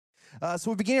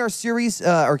So we're beginning our series,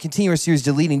 or continuing our series,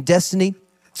 Deleting Destiny.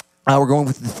 We're going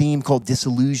with the theme called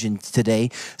Disillusioned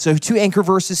today. So 2 anchor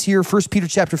verses here. 1 Peter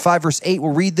chapter 5, verse 8,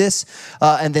 we'll read this.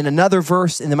 And then another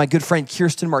verse, and then my good friend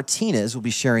Kirsten Martinez will be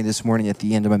sharing this morning at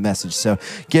the end of my message. So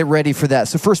get ready for that.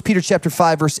 So 1 Peter chapter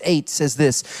 5, verse 8 says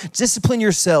this: discipline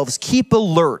yourselves, keep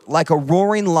alert, like a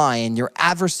roaring lion. Your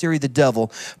adversary, the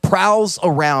devil, prowls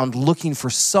around looking for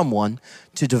someone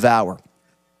to devour.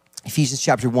 Ephesians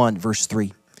chapter 1, verse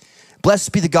 3.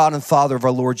 Blessed be the God and Father of our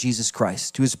Lord Jesus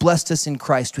Christ, who has blessed us in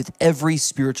Christ with every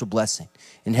spiritual blessing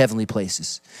in heavenly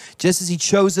places, just as he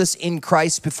chose us in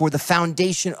Christ before the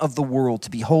foundation of the world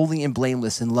to be holy and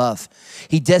blameless in love.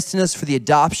 He destined us for the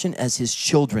adoption as his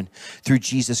children through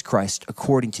Jesus Christ,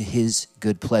 according to his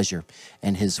good pleasure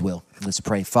and his will. Let's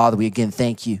pray. Father, we again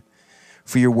thank you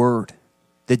for your word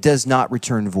that does not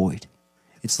return void.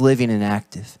 It's living and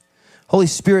active. Holy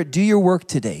Spirit, do your work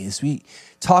today as we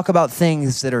talk about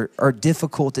things that are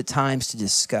difficult at times to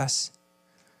discuss.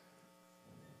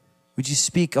 Would you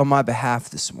speak on my behalf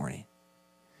this morning?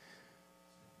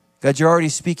 God, you're already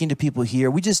speaking to people here.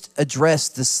 We just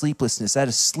addressed the sleeplessness. I had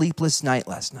a sleepless night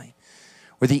last night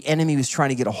where the enemy was trying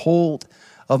to get a hold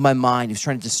of my mind. He was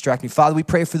trying to distract me. Father, we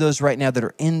pray for those right now that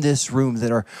are in this room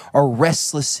that are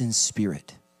restless in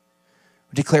spirit.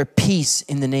 Declare peace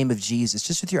in the name of Jesus.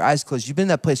 Just with your eyes closed, you've been in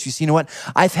that place where you say, you know what?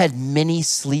 I've had many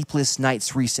sleepless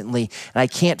nights recently, and I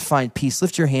can't find peace.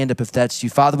 Lift your hand up if that's you.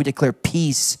 Father, we declare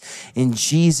peace in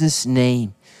Jesus'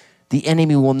 name. The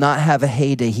enemy will not have a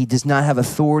heyday. He does not have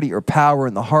authority or power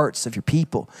in the hearts of your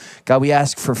people. God, we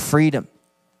ask for freedom.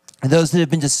 And those that have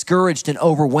been discouraged and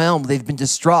overwhelmed, they've been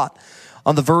distraught,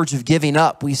 on the verge of giving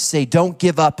up, we say, don't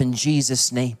give up in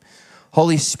Jesus' name.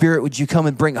 Holy Spirit, would you come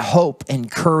and bring hope and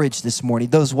courage this morning?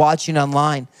 Those watching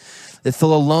online that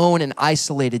feel alone and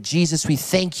isolated, Jesus, we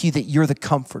thank you that you're the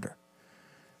comforter,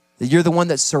 that you're the one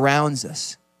that surrounds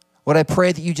us. Lord, I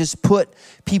pray that you just put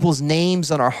people's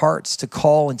names on our hearts to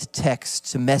call and to text,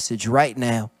 to message right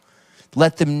now.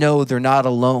 Let them know they're not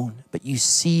alone, but you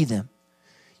see them.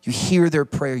 You hear their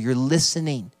prayer. You're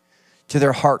listening to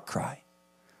their heart cry.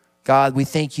 God, we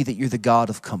thank you that you're the God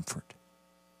of comfort.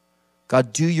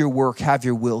 God, do your work, have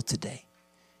your will today.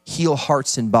 Heal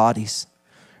hearts and bodies.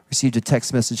 Received a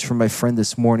text message from my friend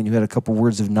this morning who had a couple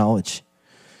words of knowledge.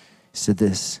 He said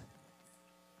this: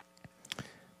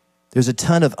 there's a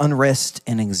ton of unrest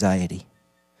and anxiety.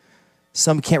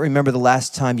 Some can't remember the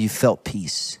last time you felt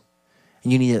peace,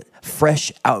 and you need a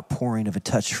fresh outpouring of a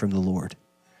touch from the Lord.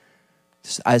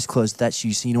 Just eyes closed, that's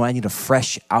you. So you know, I need a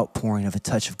fresh outpouring of a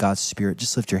touch of God's Spirit.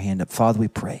 Just lift your hand up. Father, we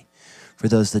pray for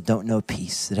those that don't know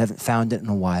peace, that haven't found it in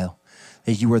a while,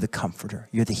 that you are the comforter,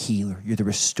 you're the healer, you're the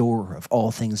restorer of all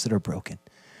things that are broken.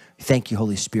 Thank you,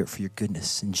 Holy Spirit, for your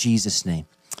goodness. In Jesus' name.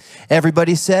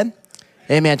 Everybody said,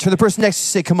 amen. Turn to the person next to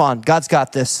you and say, come on, God's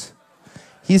got this.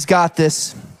 He's got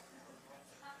this.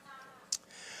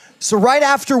 So right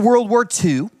after World War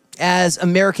II, as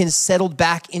Americans settled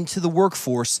back into the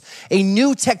workforce, a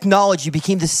new technology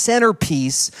became the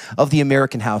centerpiece of the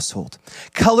American household.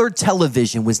 Colored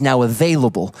television was now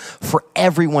available for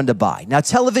everyone to buy. Now,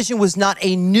 television was not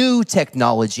a new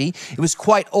technology. It was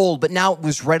quite old, but now it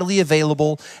was readily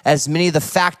available as many of the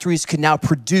factories could now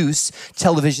produce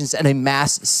televisions at a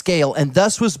mass scale. And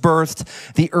thus was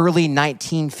birthed the early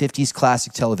 1950s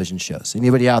classic television shows.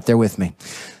 Anybody out there with me?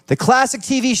 The classic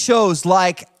TV shows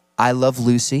like I Love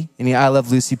Lucy. Any I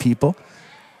Love Lucy people?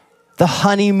 The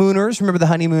Honeymooners. Remember the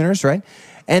Honeymooners, right?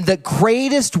 And the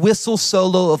greatest whistle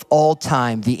solo of all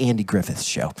time, the Andy Griffith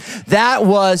Show. That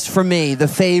was, for me, the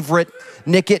favorite.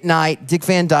 Nick at Night, Dick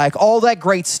Van Dyke, all that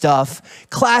great stuff.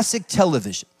 Classic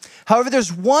television. However,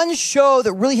 there's one show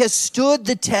that really has stood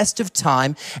the test of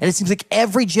time, and it seems like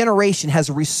every generation has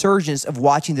a resurgence of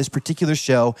watching this particular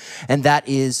show, and that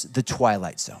is The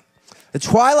Twilight Zone. The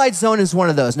Twilight Zone is one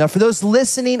of those. Now, for those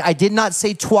listening, I did not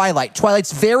say Twilight.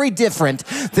 Twilight's very different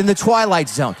than the Twilight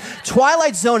Zone.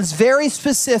 Twilight Zone is very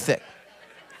specific.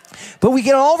 But we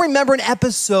can all remember an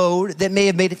episode that may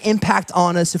have made an impact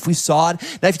on us if we saw it.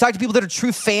 Now, if you talk to people that are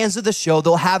true fans of the show,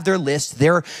 they'll have their list,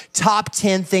 their top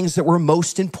 10 things that were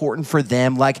most important for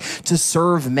them, like To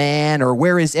Serve Man or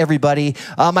Where Is Everybody?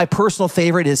 My personal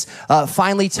favorite is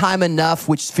Finally Time Enough,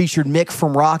 which featured Mick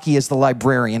from Rocky as the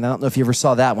librarian. I don't know if you ever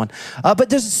saw that one. But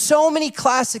there's so many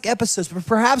classic episodes, but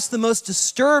perhaps the most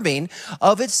disturbing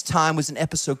of its time was an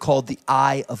episode called The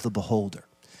Eye of the Beholder.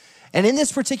 And in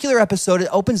this particular episode, it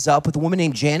opens up with a woman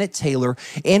named Janet Taylor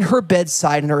in her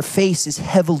bedside, and her face is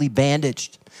heavily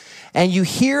bandaged. And you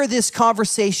hear this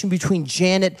conversation between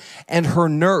Janet and her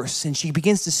nurse, and she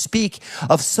begins to speak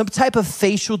of some type of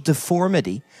facial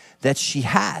deformity that she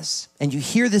has. And you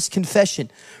hear this confession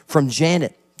from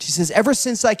Janet She says, ever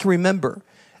since I can remember,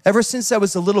 ever since I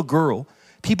was a little girl,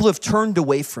 people have turned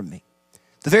away from me.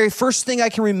 The very first thing I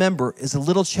can remember is a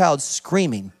little child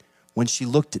screaming when she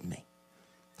looked at me.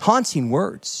 Haunting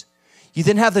words. You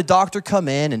then have the doctor come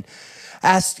in and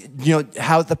ask,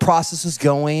 how the process is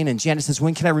going. And Janet says,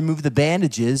 when can I remove the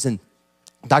bandages? And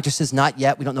the doctor says, not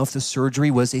yet. We don't know if the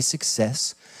surgery was a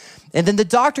success. And then the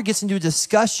doctor gets into a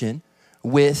discussion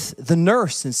with the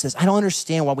nurse and says, I don't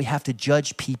understand why we have to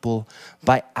judge people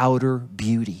by outer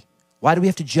beauty. Why do we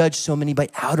have to judge so many by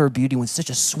outer beauty when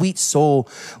such a sweet soul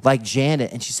like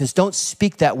Janet? And she says, don't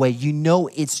speak that way. You know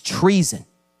it's treason.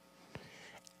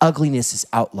 Ugliness is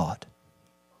outlawed.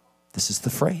 This is the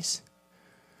phrase.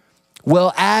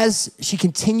 Well, as she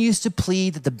continues to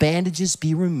plead that the bandages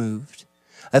be removed,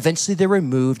 eventually they're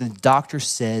removed and the doctor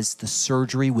says the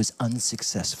surgery was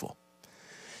unsuccessful.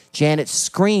 Janet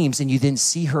screams and you then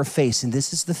see her face, and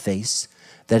this is the face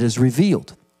that is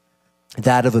revealed,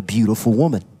 that of a beautiful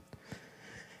woman.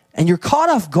 And you're caught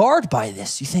off guard by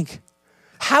this. You think,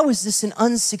 how is this an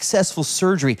unsuccessful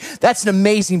surgery? That's an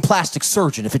amazing plastic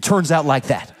surgeon if it turns out like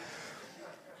that.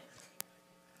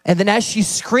 And then as she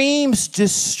screams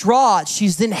distraught,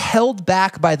 she's then held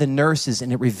back by the nurses,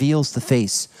 and it reveals the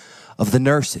face of the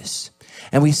nurses.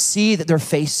 And we see that their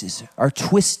faces are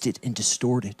twisted and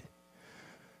distorted.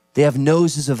 They have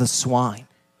noses of a swine.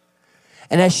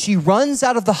 And as she runs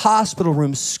out of the hospital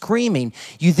room screaming,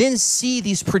 you then see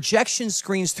these projection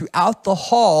screens throughout the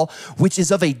hall, which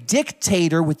is of a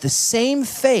dictator with the same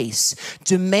face,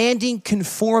 demanding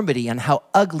conformity on how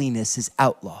ugliness is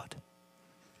outlawed.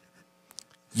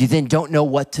 You then don't know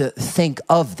what to think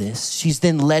of this. She's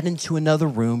then led into another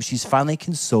room. She's finally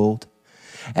consoled.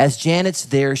 As Janet's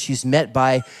there, she's met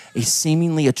by a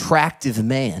seemingly attractive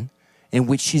man, in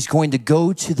which she's going to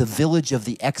go to the village of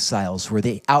the exiles where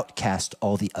they outcast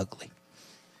all the ugly.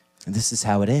 And this is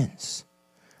how it ends.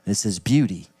 And it says,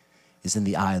 beauty is in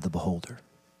the eye of the beholder.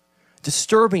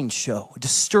 Disturbing show,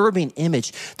 disturbing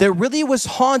image that really was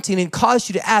haunting and caused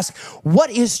you to ask, what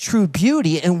is true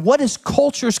beauty and what is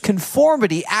culture's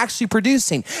conformity actually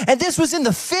producing? And this was in the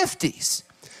 50s.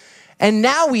 And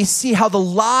now we see how the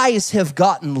lies have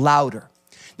gotten louder.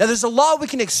 Now, there's a lot we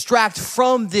can extract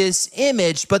from this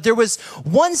image, but there was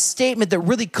one statement that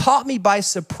really caught me by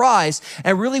surprise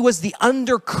and really was the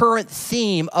undercurrent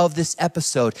theme of this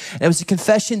episode. And it was a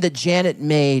confession that Janet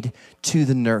made to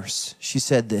the nurse. She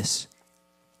said this,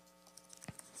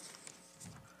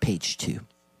 page 2.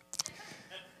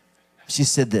 She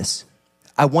said this,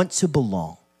 I want to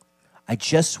belong. I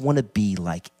just want to be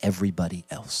like everybody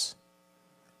else.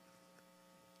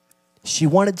 She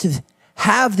wanted to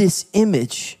have this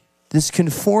image, this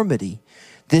conformity,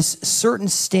 this certain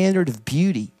standard of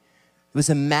beauty. It was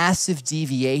a massive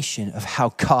deviation of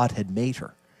how God had made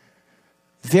her.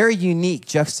 Very unique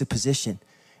juxtaposition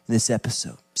in this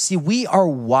episode. See, we are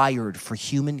wired for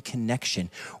human connection.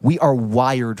 We are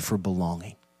wired for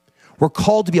belonging. We're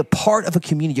called to be a part of a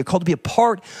community. You're called to be a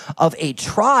part of a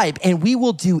tribe, and we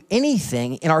will do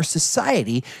anything in our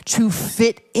society to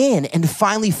fit in and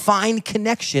finally find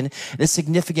connection in a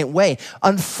significant way.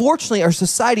 Unfortunately, our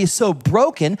society is so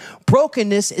broken.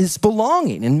 Brokenness is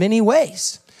belonging in many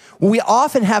ways. We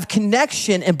often have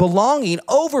connection and belonging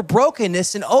over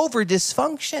brokenness and over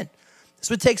dysfunction.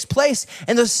 That's what takes place.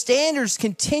 And those standards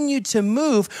continue to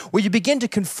move where you begin to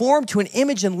conform to an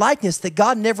image and likeness that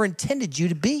God never intended you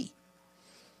to be.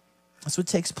 That's what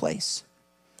takes place.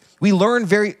 We learn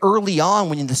very early on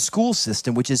when in the school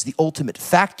system, which is the ultimate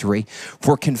factory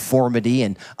for conformity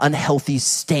and unhealthy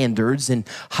standards and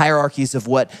hierarchies of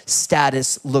what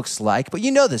status looks like. But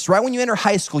you know this, right? When you enter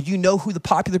high school, you know who the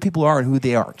popular people are and who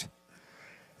they aren't.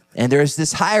 And there's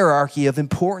this hierarchy of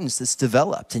importance that's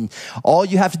developed. And all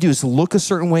you have to do is look a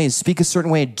certain way and speak a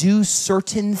certain way and do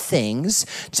certain things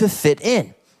to fit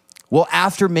in. Well,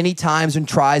 after many times and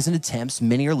tries and attempts,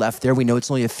 many are left there. We know it's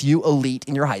only a few elite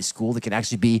in your high school that can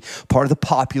actually be part of the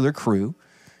popular crew.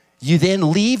 You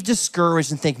then leave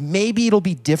discouraged and think, maybe it'll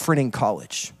be different in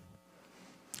college.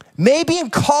 Maybe in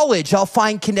college I'll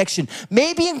find connection.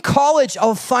 Maybe in college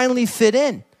I'll finally fit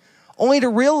in. Only to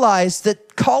realize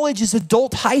that college is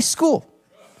adult high school.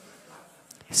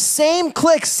 Same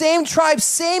clique, same tribe,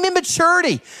 same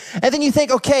immaturity. And then you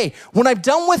think, okay, when I'm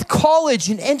done with college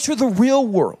and enter the real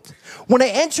world, when I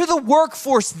enter the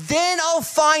workforce, then I'll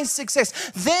find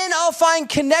success. Then I'll find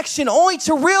connection, only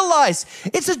to realize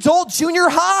it's adult junior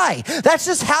high. That's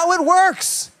just how it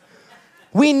works.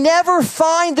 We never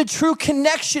find the true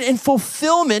connection and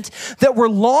fulfillment that we're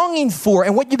longing for.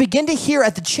 And what you begin to hear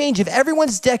at the change of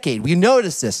everyone's decade, we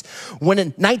notice this, when a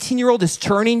 19-year-old is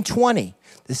turning 20,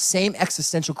 the same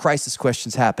existential crisis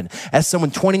questions happen as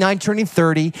someone 29 turning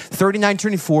 30, 39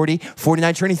 turning 40,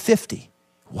 49 turning 50.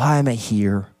 Why am I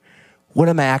here? What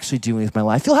am I actually doing with my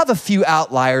life? You'll have a few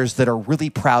outliers that are really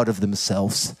proud of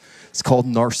themselves. It's called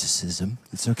narcissism.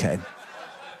 It's okay.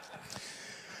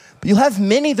 But you'll have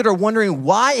many that are wondering,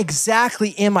 why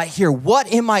exactly am I here?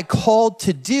 What am I called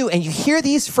to do? And you hear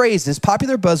these phrases,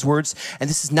 popular buzzwords, and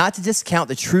this is not to discount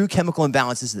the true chemical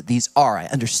imbalances that these are. I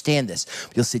understand this.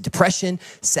 But you'll see depression,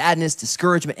 sadness,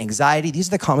 discouragement, anxiety. These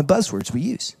are the common buzzwords we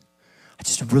use. I'm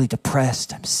just really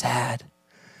depressed. I'm sad.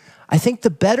 I think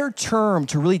the better term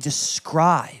to really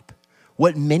describe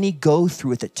what many go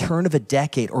through at the turn of a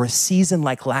decade or a season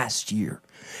like last year,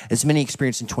 as many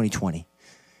experienced in 2020,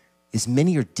 is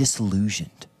many are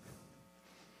disillusioned.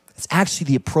 It's actually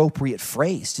the appropriate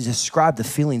phrase to describe the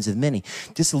feelings of many.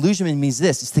 Disillusionment means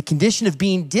this: it's the condition of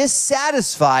being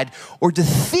dissatisfied or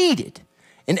defeated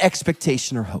in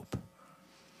expectation or hope.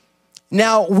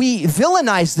 Now, we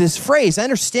villainize this phrase. I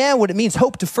understand what it means.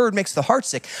 Hope deferred makes the heart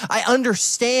sick. I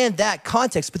understand that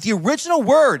context, but the original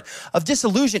word of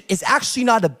disillusion is actually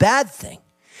not a bad thing.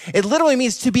 It literally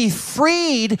means to be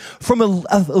freed from an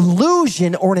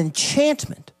illusion or an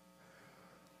enchantment.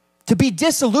 To be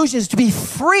disillusioned is to be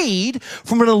freed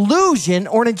from an illusion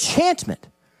or an enchantment.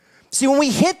 See, when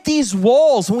we hit these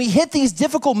walls, when we hit these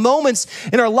difficult moments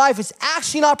in our life, it's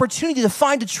actually an opportunity to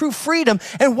find a true freedom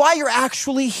and why you're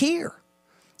actually here.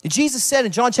 Jesus said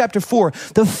in John chapter 4,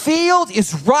 the field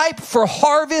is ripe for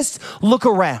harvest, look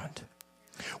around.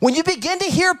 When you begin to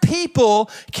hear people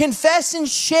confess and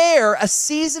share a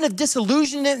season of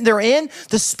disillusionment they're in,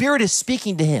 the Spirit is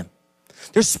speaking to him.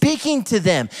 They're speaking to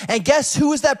them. And guess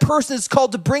who is that person that's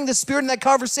called to bring the Spirit in that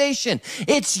conversation?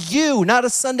 It's you, not a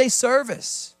Sunday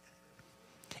service.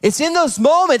 It's in those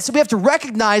moments that we have to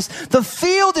recognize the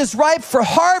field is ripe for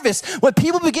harvest. When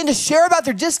people begin to share about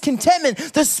their discontentment,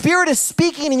 the Spirit is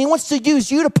speaking and he wants to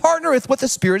use you to partner with what the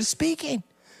Spirit is speaking.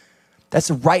 That's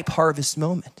a ripe harvest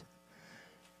moment.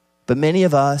 But many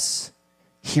of us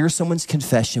hear someone's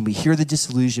confession, we hear the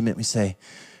disillusionment, we say,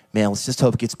 man, let's just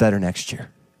hope it gets better next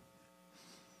year.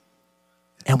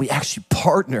 And we actually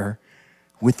partner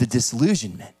with the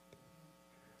disillusionment.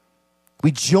 We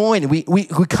join, we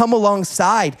come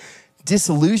alongside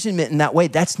disillusionment in that way.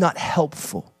 That's not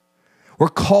helpful. We're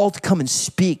called to come and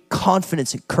speak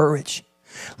confidence and courage.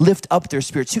 Lift up their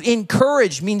spirit. To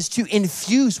encourage means to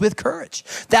infuse with courage.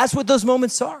 That's what those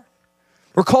moments are.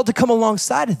 We're called to come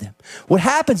alongside of them. What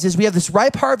happens is we have this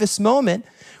ripe harvest moment.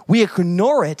 We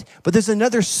ignore it, but there's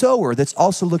another sower that's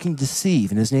also looking to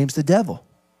deceive, and his name's the devil.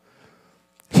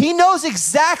 He knows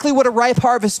exactly what a ripe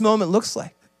harvest moment looks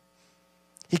like.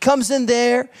 He comes in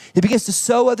there, he begins to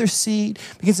sow other seed,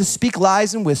 begins to speak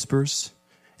lies and whispers,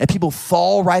 and people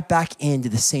fall right back into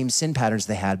the same sin patterns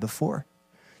they had before.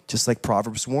 Just like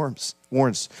Proverbs warns,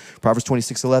 Proverbs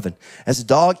 26:11. As a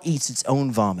dog eats its own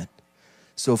vomit,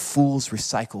 so fools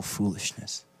recycle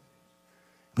foolishness.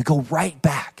 We go right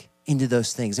back into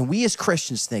those things. And we as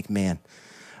Christians think, man,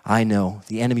 I know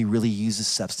the enemy really uses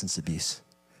substance abuse.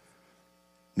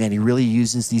 Man, he really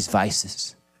uses these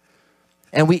vices.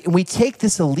 And we take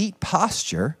this elite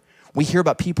posture. We hear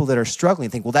about people that are struggling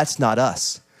and think, well, that's not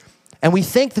us. And we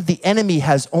think that the enemy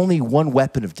has only one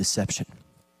weapon of deception.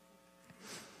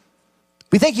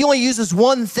 We think he only uses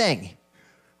one thing.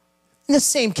 In the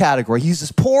same category, he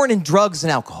uses porn and drugs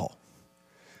and alcohol.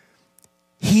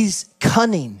 He's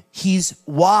cunning. He's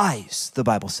wise, the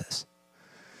Bible says.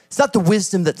 It's not the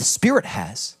wisdom that the Spirit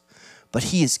has, but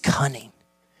he is cunning.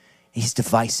 He's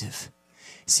divisive.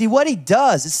 See, what he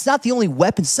does, it's not the only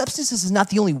weapon. Substances is not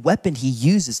the only weapon he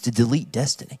uses to delete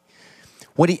destiny.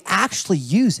 What he actually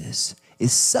uses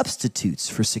is substitutes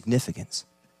for significance.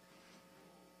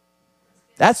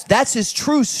 That's his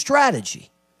true strategy.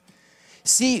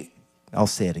 See, I'll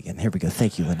say it again. Here we go.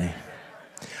 Thank you, Lene.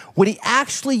 What he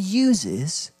actually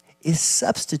uses is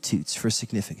substitutes for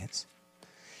significance.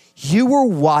 You were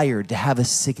wired to have a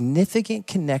significant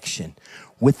connection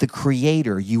with the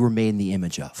Creator you were made in the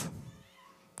image of.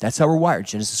 That's how we're wired,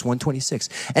 Genesis 1:26.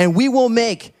 And we will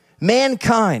make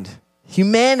mankind,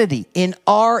 humanity, in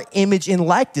our image and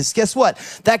likeness. Guess what?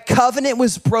 That covenant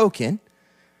was broken.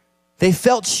 They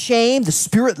felt shame. The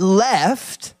Spirit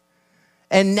left.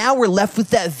 And now we're left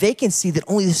with that vacancy that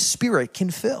only the Spirit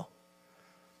can fill.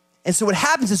 And so what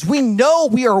happens is we know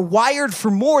we are wired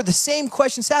for more. The same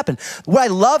questions happen. What I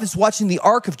love is watching the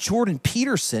arc of Jordan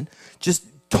Peterson just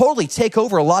totally take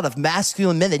over a lot of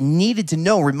masculine men that needed to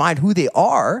know, remind who they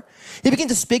are. He began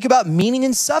to speak about meaning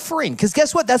and suffering. Because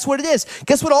guess what? That's what it is.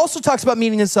 Guess what also talks about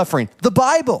meaning and suffering? The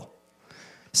Bible.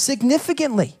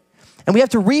 Significantly. And we have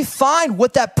to refine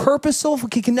what that purposeful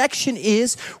connection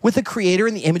is with the creator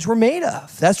and the image we're made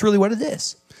of. That's really what it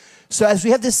is. So as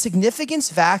we have this significance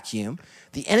vacuum,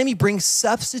 the enemy brings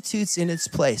substitutes in its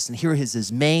place. And here is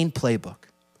his main playbook.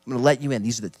 I'm gonna let you in.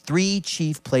 These are the three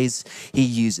chief plays he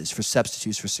uses for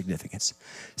substitutes for significance: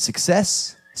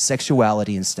 success,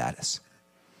 sexuality, and status.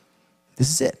 This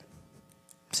is it.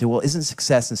 You say, well, isn't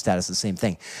success and status the same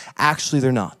thing? Actually,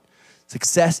 they're not.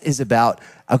 Success is about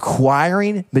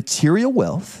acquiring material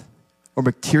wealth or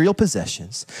material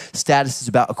possessions. Status is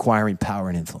about acquiring power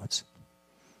and influence.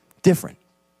 Different.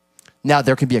 Now,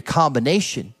 there can be a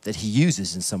combination that he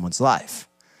uses in someone's life,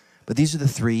 but these are the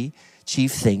three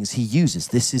chief things he uses.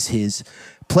 This is his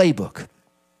playbook.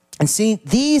 And see,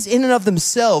 these in and of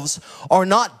themselves are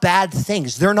not bad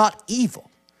things. They're not evil.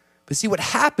 But see, what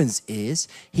happens is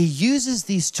he uses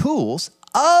these tools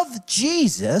of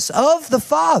Jesus, of the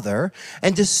Father,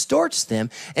 and distorts them.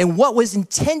 And what was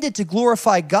intended to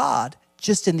glorify God,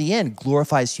 just in the end,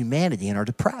 glorifies humanity and our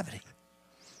depravity.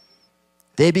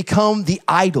 They become the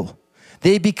idol.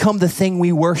 They become the thing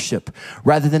we worship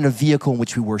rather than a vehicle in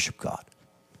which we worship God.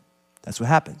 That's what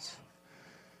happens.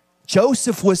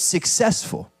 Joseph was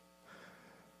successful.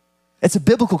 It's a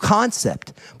biblical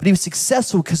concept, but he was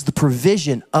successful because of the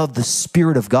provision of the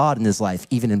Spirit of God in his life,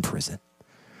 even in prison.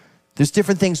 There's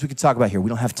different things we could talk about here. We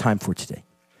don't have time for it today.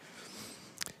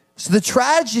 So the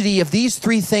tragedy of these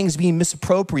three things being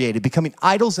misappropriated, becoming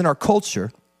idols in our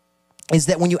culture, is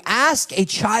that when you ask a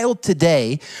child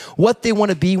today what they want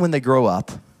to be when they grow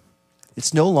up,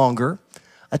 it's no longer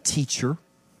a teacher,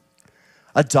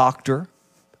 a doctor,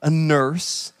 a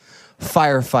nurse,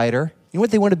 firefighter. You know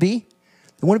what they want to be?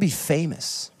 They want to be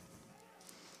famous.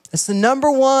 It's the number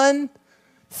one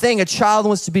thing a child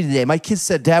wants to be today. My kids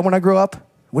said, Dad, when I grow up,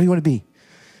 what do you want to be?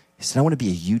 He said, I want to be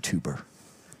a YouTuber.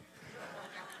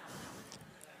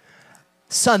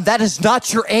 Son, that is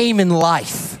not your aim in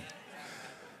life.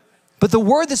 But the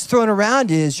word that's thrown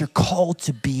around is you're called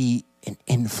to be an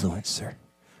influencer.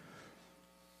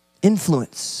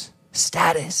 Influence,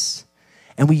 status.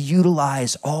 And we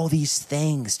utilize all these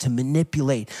things to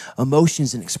manipulate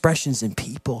emotions and expressions in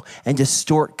people and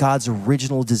distort God's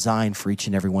original design for each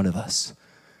and every one of us.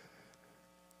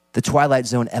 The Twilight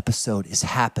Zone episode is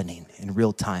happening in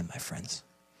real time, my friends.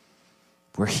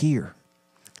 We're here.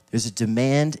 There's a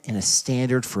demand and a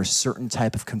standard for a certain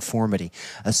type of conformity,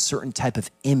 a certain type of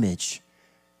image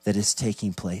that is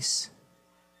taking place.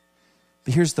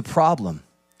 But here's the problem.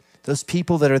 Those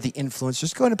people that are the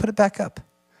influencers, go ahead and put it back up.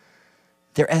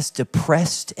 They're as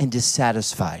depressed and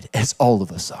dissatisfied as all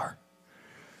of us are.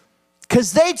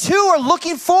 Because they too are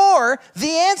looking for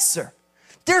the answer.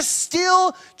 They're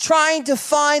still trying to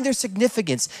find their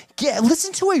significance.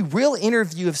 Listen to a real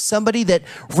interview of somebody that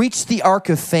reached the arc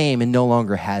of fame and no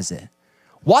longer has it.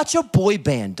 Watch a boy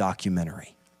band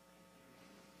documentary.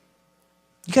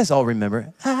 You guys all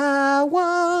remember, I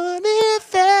want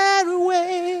it that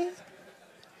way.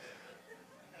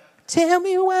 Tell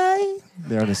me why.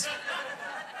 There it is.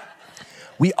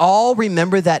 We all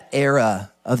remember that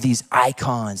era of these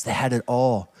icons that had it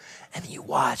all. And then you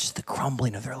watch the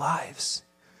crumbling of their lives.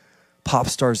 Pop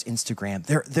stars Instagram.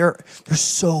 They're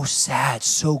so sad,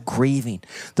 so grieving.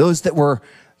 Those that were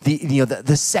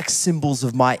the sex symbols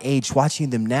of my age,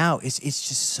 watching them now, it's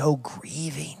just so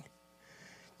grieving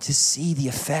to see the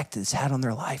effect it's had on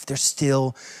their life. They're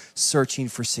still searching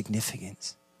for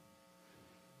significance.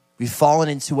 We've fallen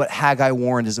into what Haggai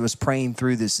warned as I was praying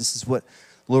through this. This is what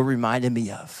the Lord reminded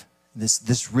me of.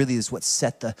 This really is what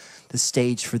set the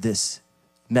stage for this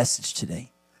message today.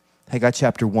 Haggai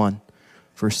chapter 1.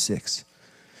 Verse 6,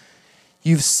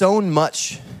 you've sown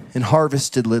much and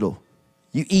harvested little.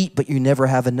 You eat, but you never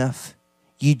have enough.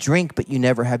 You drink, but you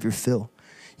never have your fill.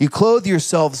 You clothe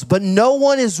yourselves, but no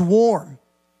one is warm.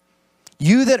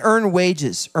 You that earn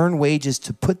wages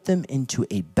to put them into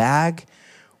a bag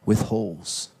with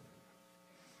holes.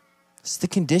 It's the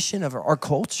condition of our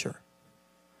culture.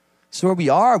 So where we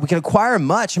are, we can acquire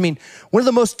much. I mean, one of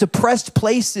the most depressed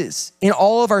places in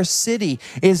all of our city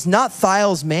is not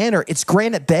Thiles Manor, it's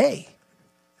Granite Bay.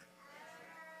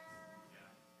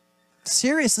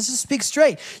 Serious, let's just speak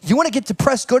straight. You want to get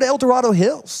depressed, go to El Dorado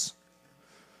Hills.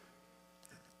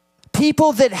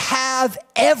 People that have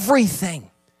everything,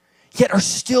 yet are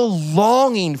still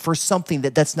longing for something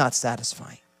that's not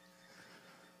satisfying.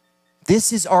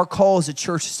 This is our call as a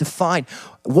church, is to find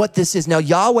what this is. Now,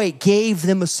 Yahweh gave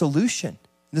them a solution.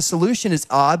 The solution is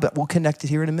odd, but we'll connect it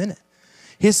here in a minute.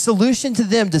 His solution to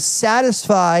them to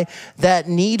satisfy that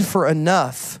need for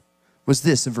enough was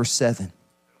this in verse 7.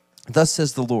 Thus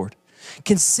says the Lord,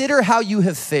 consider how you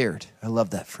have fared. I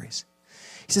love that phrase.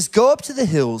 He says, go up to the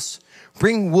hills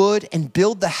bring wood and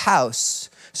build the house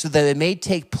so that it may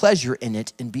take pleasure in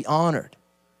it and be honored.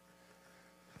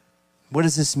 What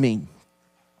does this mean?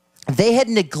 They had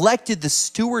neglected the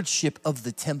stewardship of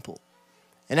the temple.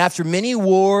 And after many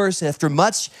wars, after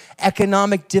much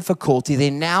economic difficulty, they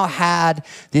now had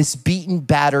this beaten,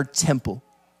 battered temple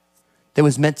that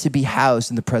was meant to be housed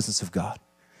in the presence of God.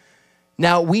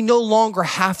 Now, we no longer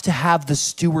have to have the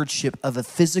stewardship of a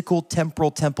physical,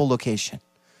 temporal temple location.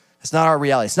 It's not our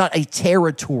reality. It's not a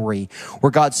territory where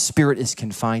God's Spirit is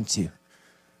confined to.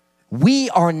 We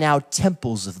are now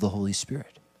temples of the Holy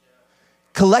Spirit.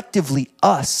 Collectively,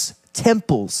 us,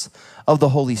 temples of the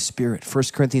Holy Spirit. 1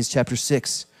 Corinthians chapter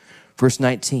 6, verse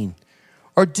 19.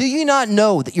 Or do you not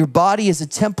know that your body is a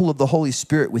temple of the Holy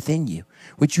Spirit within you,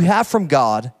 which you have from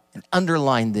God, and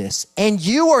underline this, and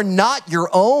you are not your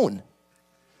own?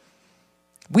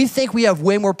 We think we have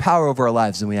way more power over our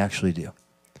lives than we actually do.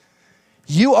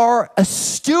 You are a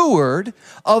steward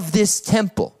of this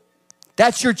temple.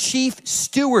 That's your chief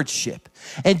stewardship.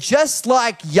 And just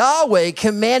like Yahweh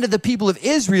commanded the people of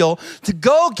Israel to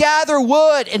go gather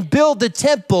wood and build the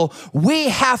temple, we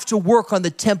have to work on the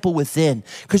temple within,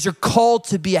 because you're called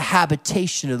to be a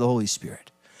habitation of the Holy Spirit.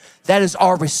 That is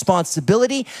our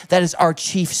responsibility. That is our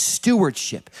chief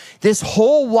stewardship. This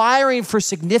whole wiring for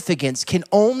significance can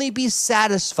only be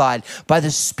satisfied by the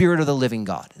Spirit of the living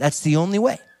God. That's the only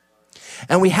way.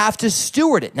 And we have to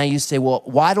steward it. Now you say, well,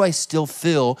 why do I still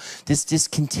feel this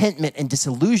discontentment and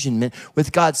disillusionment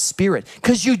with God's Spirit?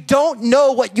 Because you don't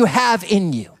know what you have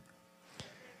in you.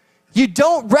 You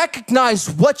don't recognize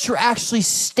what you're actually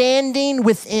standing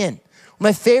within. One of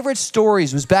my favorite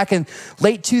stories was back in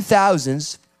late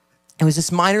 2000s. It was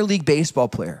this minor league baseball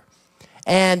player.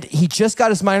 And he just got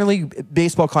his minor league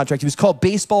baseball contract. He was called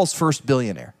baseball's first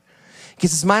billionaire. He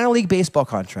gets his minor league baseball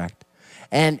contract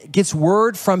and gets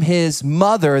word from his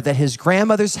mother that his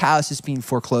grandmother's house is being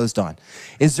foreclosed on.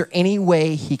 Is there any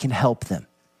way he can help them?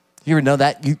 You ever know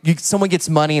that? Someone gets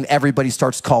money and everybody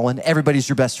starts calling. Everybody's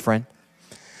your best friend.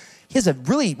 He has a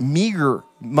really meager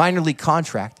minor league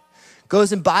contract.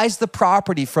 Goes and buys the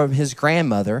property from his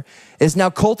grandmother, is now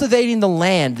cultivating the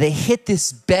land. They hit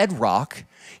this bedrock.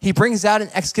 He brings out an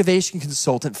excavation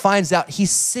consultant, finds out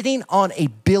he's sitting on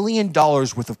 $1 billion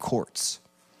worth of quartz,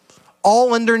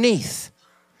 all underneath.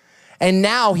 And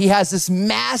now he has this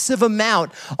massive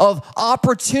amount of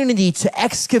opportunity to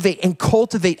excavate and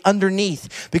cultivate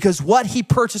underneath, because what he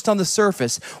purchased on the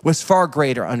surface was far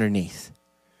greater underneath.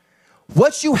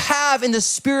 What you have in the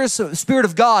Spirit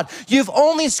of God, you've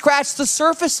only scratched the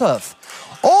surface of.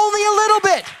 Only a little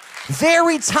bit.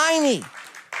 Very tiny.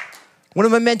 One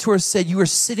of my mentors said, you are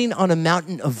sitting on a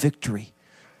mountain of victory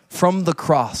from the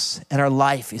cross, and our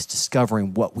life is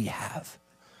discovering what we have.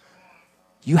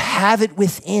 You have it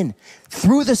within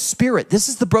through the Spirit. This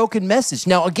is the broken message.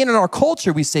 Now, again, in our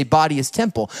culture, we say body is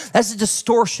temple. That's a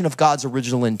distortion of God's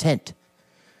original intent.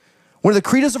 One of the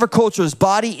credos of our culture is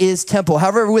body is temple.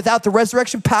 However, without the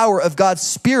resurrection power of God's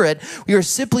Spirit, we are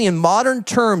simply, in modern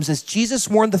terms, as Jesus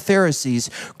warned the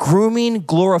Pharisees, grooming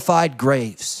glorified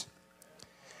graves.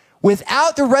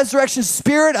 Without the resurrection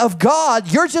Spirit of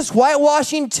God, you're just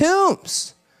whitewashing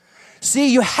tombs.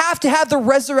 See, you have to have the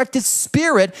resurrected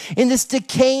Spirit in this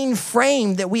decaying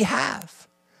frame that we have.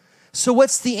 So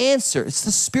what's the answer? It's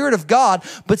the Spirit of God,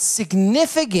 but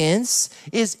significance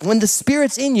is when the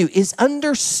Spirit's in you is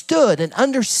understood and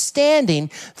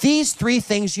understanding these three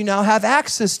things you now have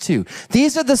access to.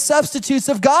 These are the substitutes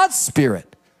of God's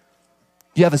Spirit.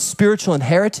 You have a spiritual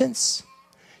inheritance,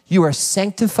 you are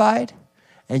sanctified,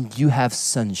 and you have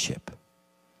sonship.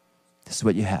 This is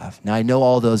what you have. Now I know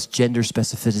all those gender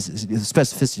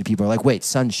specificity people are like, wait,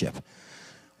 sonship.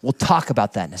 We'll talk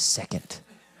about that in a second.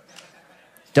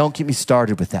 Don't get me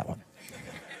started with that one.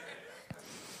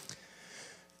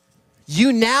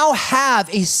 You now have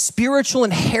a spiritual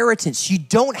inheritance. You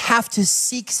don't have to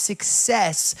seek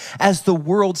success as the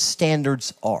world's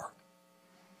standards are.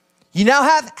 You now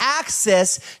have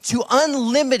access to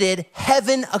unlimited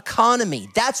heaven economy.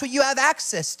 That's what you have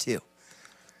access to.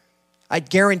 I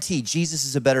guarantee Jesus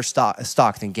is a better stock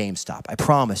than GameStop. I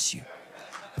promise you.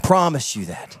 I promise you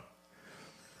that.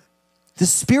 The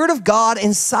Spirit of God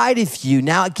inside of you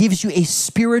now gives you a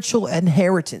spiritual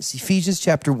inheritance. Ephesians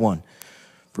chapter 1,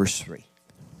 verse 3.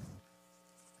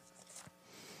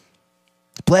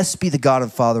 Blessed be the God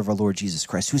and Father of our Lord Jesus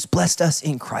Christ, who has blessed us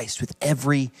in Christ with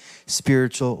every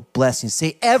spiritual blessing.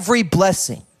 Say every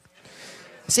blessing.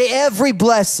 Say every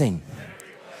blessing.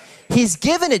 He's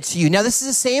given it to you. Now, this is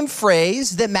the same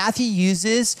phrase that Matthew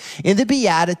uses in the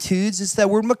Beatitudes. It's that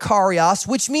word makarios,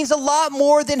 which means a lot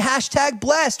more than hashtag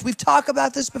blessed. We've talked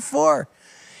about this before.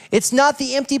 It's not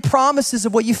the empty promises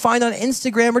of what you find on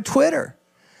Instagram or Twitter.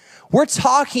 We're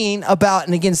talking about,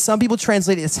 and again, some people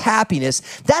translate it as happiness.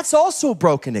 That's also a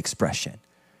broken expression.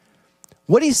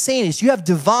 What he's saying is you have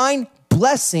divine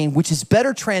blessing, which is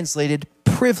better translated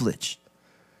privilege.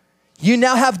 You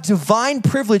now have divine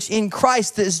privilege in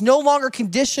Christ that is no longer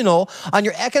conditional on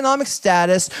your economic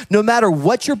status, no matter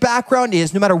what your background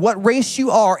is, no matter what race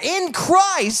you are. In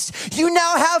Christ, you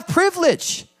now have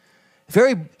privilege.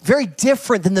 Very, very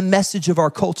different than the message of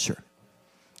our culture.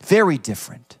 Very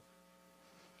different.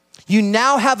 You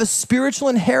now have a spiritual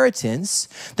inheritance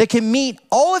that can meet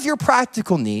all of your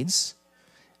practical needs,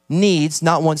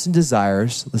 not wants and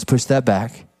desires. Let's push that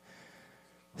back.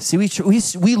 See,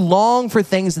 we long for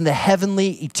things in the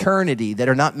heavenly eternity that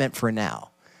are not meant for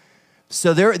now.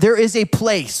 So there is a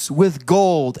place with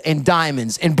gold and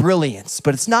diamonds and brilliance,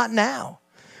 but it's not now.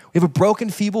 We have a broken,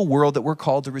 feeble world that we're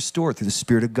called to restore through the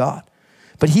Spirit of God.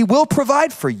 But he will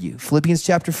provide for you, Philippians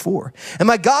chapter 4. And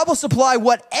my God will supply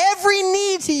what every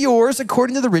need to yours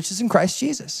according to the riches in Christ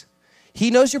Jesus.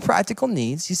 He knows your practical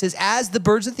needs. He says, as the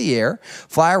birds of the air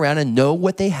fly around and know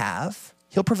what they have,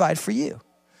 he'll provide for you.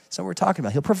 That's what we're talking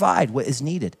about. He'll provide what is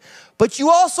needed. But you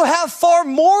also have far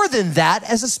more than that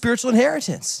as a spiritual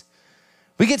inheritance.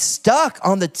 We get stuck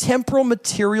on the temporal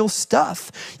material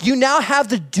stuff. You now have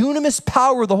the dunamis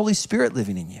power of the Holy Spirit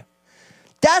living in you.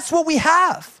 That's what we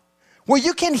have. Where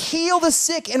you can heal the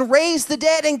sick and raise the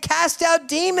dead and cast out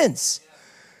demons.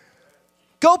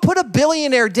 Go put a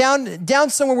billionaire down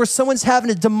somewhere where someone's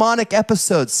having a demonic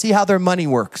episode. See how their money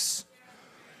works.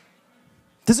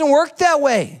 Doesn't work that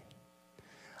way.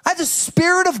 I have the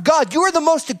Spirit of God. You are the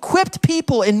most equipped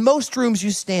people in most rooms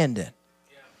you stand in.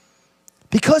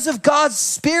 Because of God's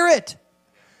Spirit.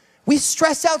 We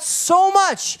stress out so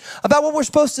much about what we're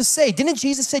supposed to say. Didn't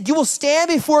Jesus say, you will stand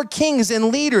before kings and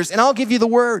leaders and I'll give you the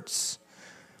words.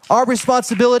 Our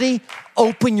responsibility,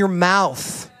 open your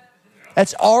mouth.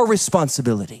 That's our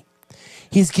responsibility.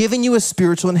 He's given you a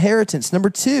spiritual inheritance. Number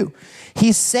 2,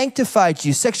 he's sanctified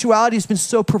you. Sexuality has been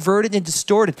so perverted and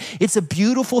distorted. It's a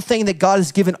beautiful thing that God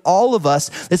has given all of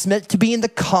us that's meant to be in the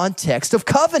context of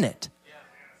covenant.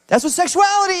 That's what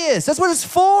sexuality is. That's what it's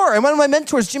for. And one of my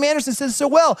mentors, Jim Anderson, says so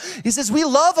well. He says, we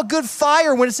love a good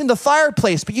fire when it's in the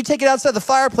fireplace, but you take it outside the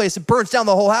fireplace, it burns down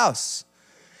the whole house.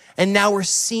 And now we're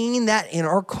seeing that in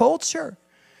our culture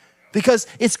because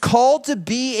it's called to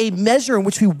be a measure in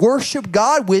which we worship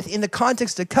God with in the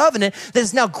context of covenant that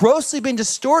has now grossly been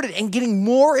distorted and getting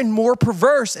more and more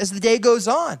perverse as the day goes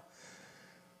on.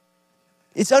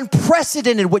 It's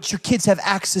unprecedented what your kids have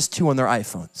access to on their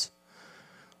iPhones.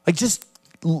 Like just,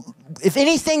 if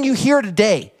anything you hear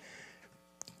today,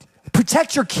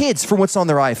 protect your kids from what's on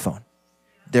their iPhone.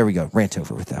 There we go, rant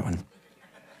over with that one.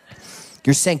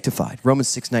 You're sanctified, Romans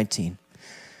 6:19.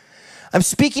 I'm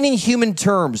speaking in human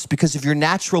terms because of your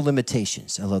natural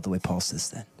limitations. I love the way Paul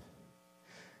says that.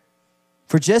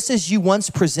 For just as you once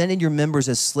presented your members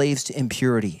as slaves to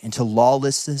impurity and to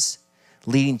lawlessness,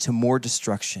 leading to more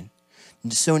destruction,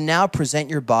 so now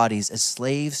present your bodies as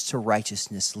slaves to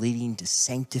righteousness, leading to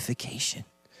sanctification.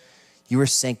 You are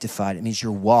sanctified. It means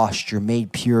you're washed, you're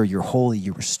made pure, you're holy,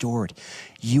 you're restored.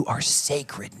 You are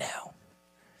sacred now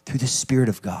through the Spirit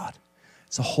of God.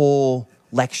 It's a whole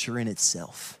lecture in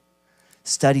itself.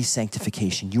 Study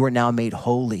sanctification. You are now made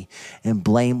holy and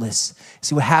blameless.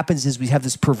 See, what happens is we have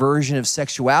this perversion of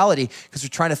sexuality because we're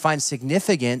trying to find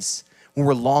significance when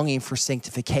we're longing for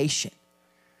sanctification.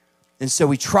 And so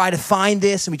we try to find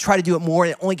this and we try to do it more,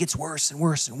 and it only gets worse and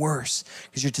worse and worse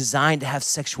because you're designed to have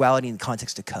sexuality in the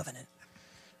context of covenant.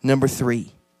 Number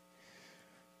 3,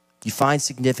 you find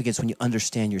significance when you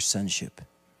understand your sonship.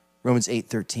 Romans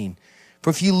 8:13. For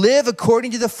if you live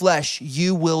according to the flesh,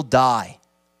 you will die.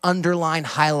 Underline,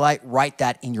 highlight, write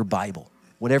that in your Bible.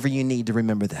 Whatever you need to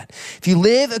remember that. If you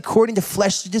live according to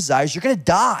fleshly desires, you're going to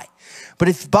die. But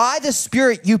if by the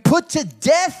Spirit you put to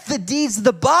death the deeds of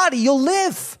the body, you'll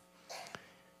live.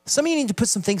 Some of you need to put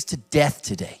some things to death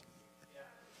today.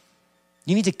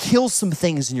 You need to kill some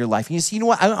things in your life. And you say, you know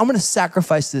what? I'm going to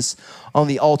sacrifice this on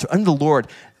the altar under the Lord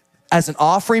as an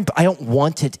offering, but I don't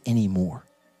want it anymore.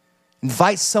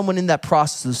 Invite someone in that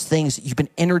process, those things that you've been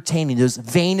entertaining, those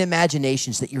vain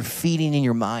imaginations that you're feeding in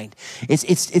your mind. It's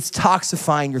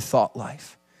toxifying your thought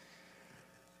life.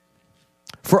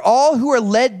 For all who are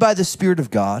led by the Spirit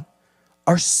of God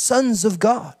are sons of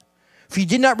God. For you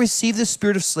did not receive the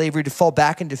spirit of slavery to fall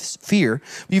back into fear,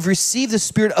 but you've received the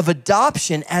spirit of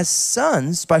adoption as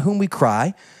sons, by whom we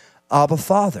cry, Abba,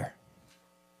 Father.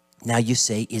 Now you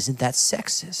say, isn't that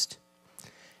sexist?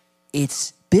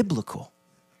 It's biblical.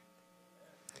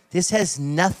 This has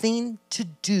nothing to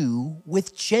do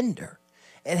with gender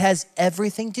It has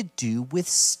everything to do with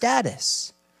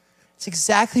status. It's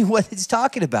exactly what it's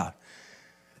talking about.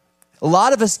 A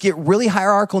lot of us get really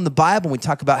hierarchical in the Bible when we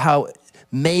talk about how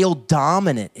male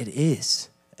dominant it is.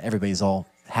 Everybody's all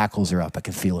hackles are up. I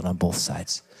can feel it on both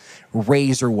sides.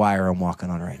 Razor wire I'm walking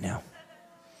on right now.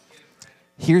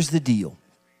 Here's the deal.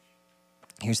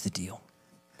 Here's the deal.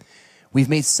 We've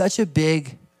made such a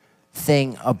big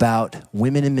thing about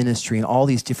women in ministry and all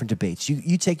these different debates.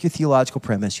 You take your theological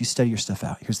premise, you study your stuff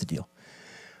out. Here's the deal.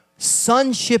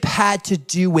 Sonship had to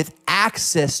do with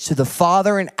access to the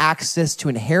Father and access to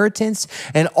inheritance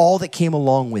and all that came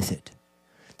along with it.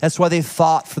 That's why they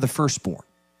fought for the firstborn.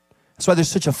 That's why there's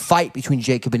such a fight between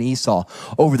Jacob and Esau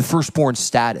over the firstborn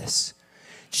status.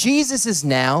 Jesus is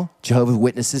now, Jehovah's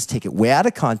Witnesses take it way out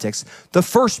of context, the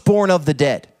firstborn of the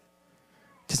dead.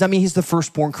 Does not mean he's the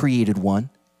firstborn created one.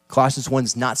 Colossians 1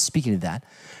 is not speaking of that.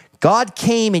 God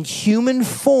came in human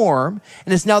form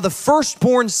and is now the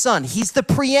firstborn son. He's the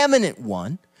preeminent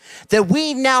one, that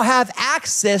we now have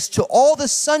access to all the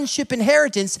sonship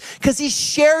inheritance because he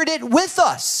shared it with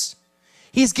us.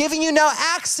 He's giving you now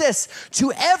access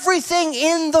to everything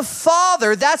in the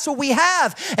Father. That's what we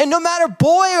have. And no matter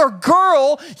boy or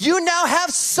girl, you now have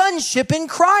sonship in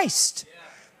Christ.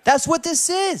 That's what this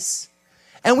is.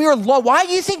 And why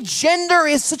do you think gender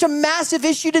is such a massive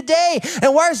issue today?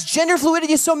 And why is gender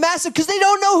fluidity so massive? Because they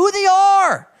don't know who they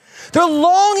are. They're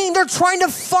longing, they're trying to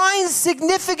find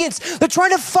significance. They're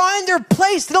trying to find their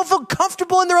place. They don't feel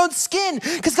comfortable in their own skin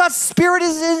because God's Spirit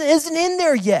isn't in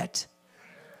there yet.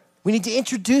 We need to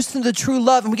introduce them to true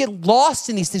love, and we get lost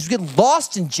in these things. We get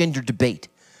lost in gender debate.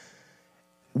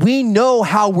 We know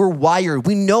how we're wired.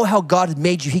 We know how God had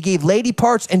made you. He gave lady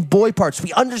parts and boy parts.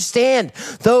 We understand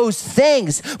those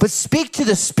things, but speak to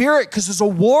the Spirit because there's a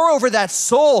war over that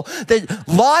soul. That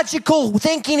logical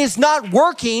thinking is not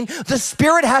working. The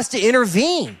Spirit has to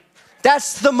intervene.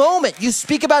 That's the moment. You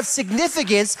speak about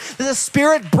significance that the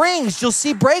Spirit brings. You'll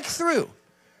see breakthrough.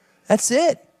 That's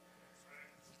it.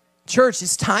 Church,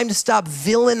 it's time to stop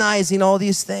villainizing all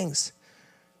these things.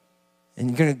 And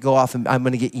you're going to go off and I'm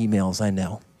going to get emails, I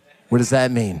know. What does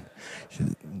that mean?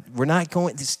 We're not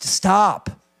going to stop.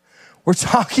 We're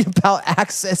talking about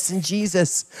access in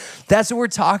Jesus. That's what we're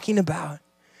talking about.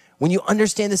 When you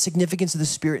understand the significance of the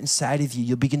Spirit inside of you,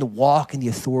 you'll begin to walk in the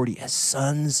authority as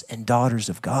sons and daughters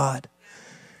of God.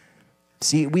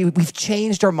 See, we've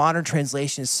changed our modern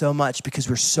translations so much because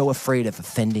we're so afraid of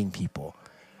offending people.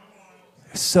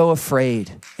 So afraid.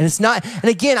 And it's not, and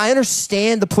again, I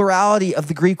understand the plurality of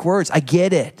the Greek words. I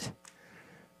get it.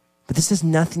 But this has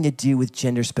nothing to do with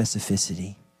gender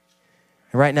specificity.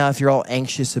 And right now, if you're all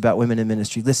anxious about women in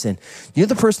ministry, listen, you know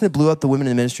the person that blew up the women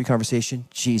in ministry conversation?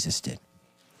 Jesus did.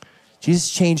 Jesus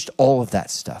changed all of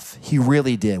that stuff. He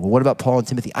really did. Well, what about Paul and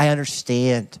Timothy? I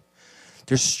understand.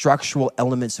 There's structural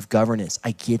elements of governance.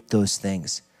 I get those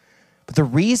things. But the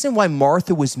reason why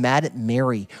Martha was mad at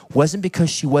Mary wasn't because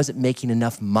she wasn't making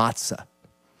enough matzah.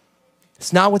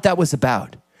 It's not what that was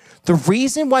about. The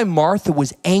reason why Martha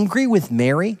was angry with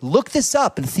Mary, look this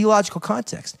up in a theological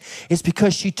context, is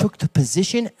because she took the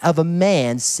position of a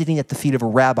man sitting at the feet of a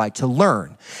rabbi to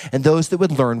learn, and those that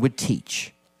would learn would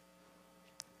teach.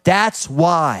 That's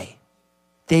why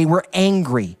they were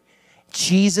angry.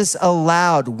 Jesus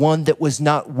allowed one that was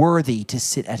not worthy to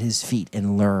sit at his feet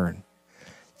and learn.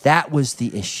 That was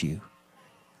the issue.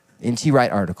 N.T.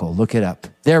 Wright article, look it up.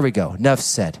 There we go, enough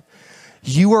said.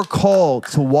 You are called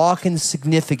to walk in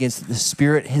significance that the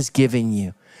Spirit has given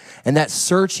you. And that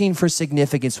searching for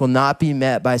significance will not be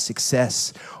met by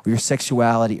success or your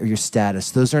sexuality or your status.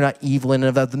 Those are not evil in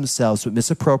and of themselves, but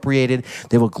misappropriated.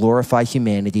 They will glorify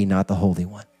humanity, not the Holy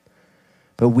One.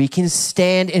 But we can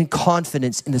stand in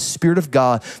confidence in the Spirit of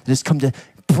God that has come to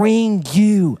bring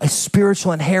you a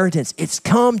spiritual inheritance. It's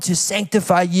come to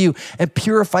sanctify you and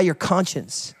purify your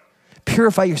conscience,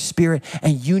 purify your spirit,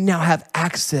 and you now have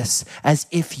access as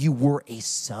if you were a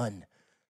son.